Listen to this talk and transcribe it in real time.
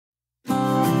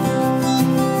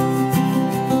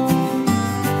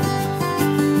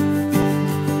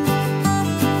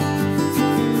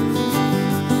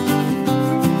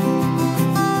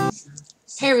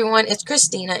everyone, it's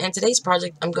Christina, and today's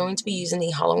project I'm going to be using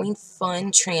the Halloween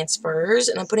Fun transfers,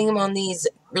 and I'm putting them on these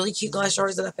really cute glass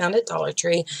jars that I found at Dollar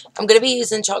Tree. I'm going to be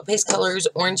using chalk paste colors,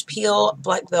 orange peel,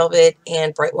 black velvet,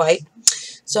 and bright white.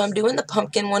 So I'm doing the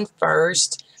pumpkin one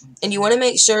first, and you want to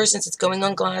make sure, since it's going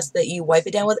on glass, that you wipe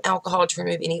it down with alcohol to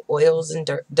remove any oils and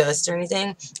dust or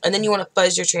anything, and then you want to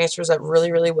fuzz your transfers up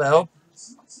really, really well.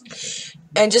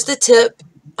 And just a tip,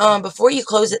 before you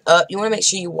close it up, you want to make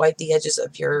sure you wipe the edges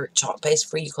of your chalk paste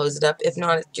before you close it up. If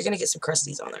not, you're going to get some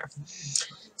crusties on there.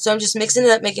 So I'm just mixing it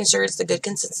up, making sure it's the good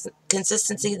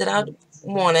consistency that I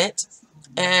want it.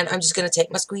 And I'm just going to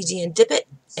take my squeegee and dip it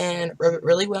and rub it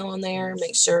really well on there.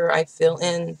 Make sure I fill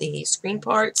in the screen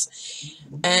parts.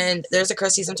 And there's the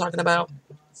crusties I'm talking about.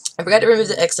 I forgot to remove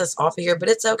the excess off of here, but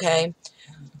it's okay.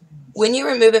 When you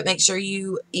remove it, make sure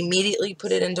you immediately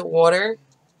put it into water.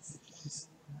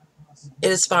 It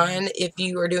is fine if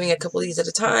you are doing a couple of these at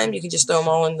a time. You can just throw them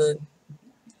all in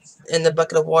the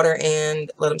bucket of water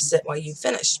and let them sit while you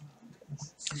finish.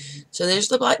 So there's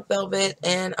the black velvet,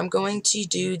 and I'm going to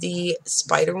do the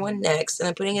spider one next, and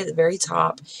I'm putting it at the very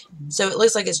top so it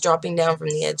looks like it's dropping down from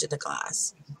the edge of the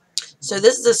glass. So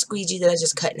this is a squeegee that I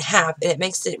just cut in half, and it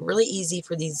makes it really easy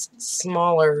for these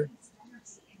smaller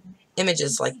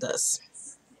images like this.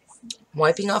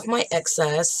 Wiping off my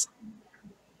excess,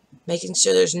 making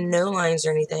sure there's no lines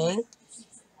or anything,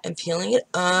 and peeling it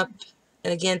up,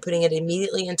 and again putting it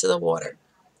immediately into the water.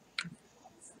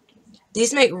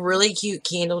 These make really cute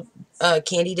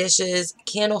candy dishes,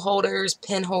 candle holders,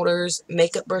 pen holders,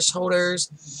 makeup brush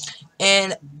holders,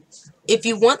 and if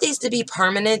you want these to be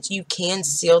permanent, you can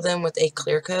seal them with a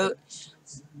clear coat,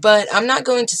 but I'm not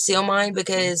going to seal mine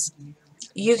because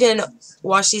you can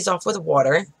wash these off with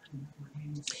water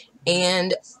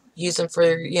and use them for,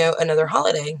 another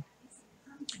holiday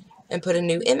and put a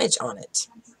new image on it.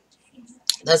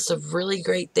 That's the really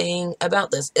great thing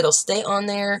about this. It'll stay on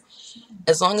there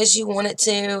as long as you want it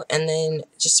to, and then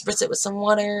just spritz it with some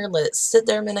water, let it sit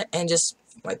there a minute, and just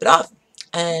wipe it off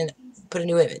and put a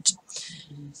new image.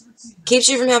 Keeps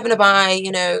you from having to buy,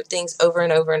 things over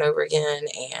and over and over again.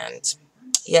 And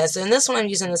yeah, so in this one I'm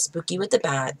using the Spooky with the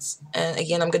Bats, and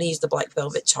again I'm going to use the black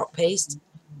velvet chalk paste.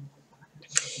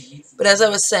 But as I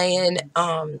was saying,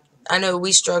 I know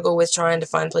we struggle with trying to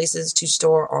find places to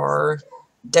store our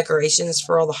decorations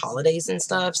for all the holidays and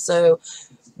stuff. So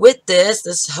with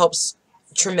this helps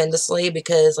tremendously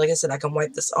because, like I said, I can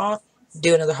wipe this off,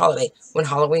 do another holiday. When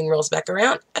Halloween rolls back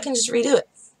around, I can just redo it.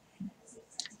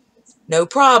 No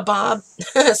prob, Bob.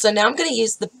 So now I'm going to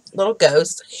use the little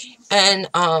ghost. And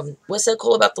what's so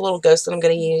cool about the little ghost that I'm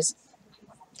going to use,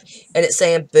 and it's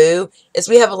saying boo, is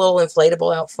we have a little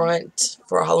inflatable out front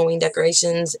for our Halloween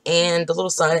decorations, and the little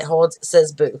sign it holds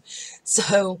says boo.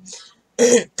 So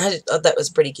I just thought that was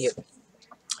pretty cute.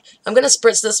 I'm going to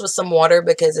spritz this with some water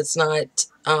because it's not,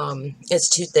 it's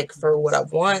too thick for what I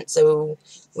want. So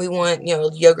we want,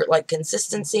 yogurt-like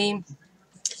consistency.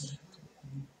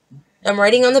 I'm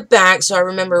writing on the back so I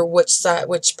remember which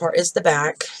part is the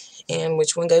back and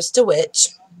which one goes to which.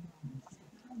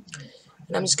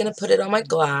 And I'm just going to put it on my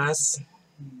glass.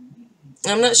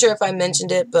 I'm not sure if I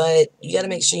mentioned it, but you got to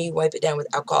make sure you wipe it down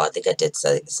with alcohol. I think I did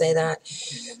say that.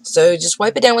 So just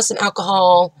wipe it down with some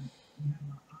alcohol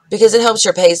because it helps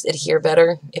your paste adhere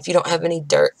better if you don't have any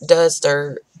dirt, dust,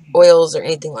 or oils or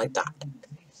anything like that.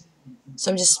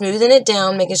 So I'm just smoothing it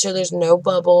down, making sure there's no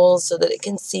bubbles so that it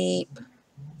can seep.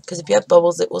 Because if you have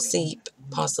bubbles, it will seep,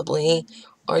 possibly,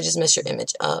 or just mess your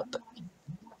image up.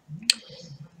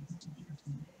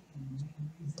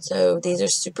 So these are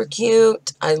super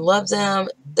cute. I love them.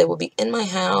 They will be in my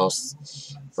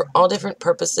house for all different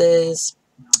purposes.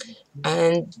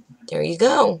 And there you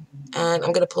go. And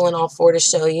I'm going to pull in all four to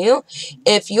show you.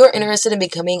 If you're interested in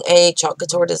becoming a Chalk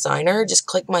Couture designer, just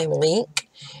click my link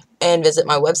and visit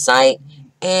my website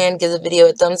and give the video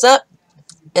a thumbs up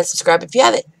and subscribe if you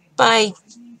haven't. Bye.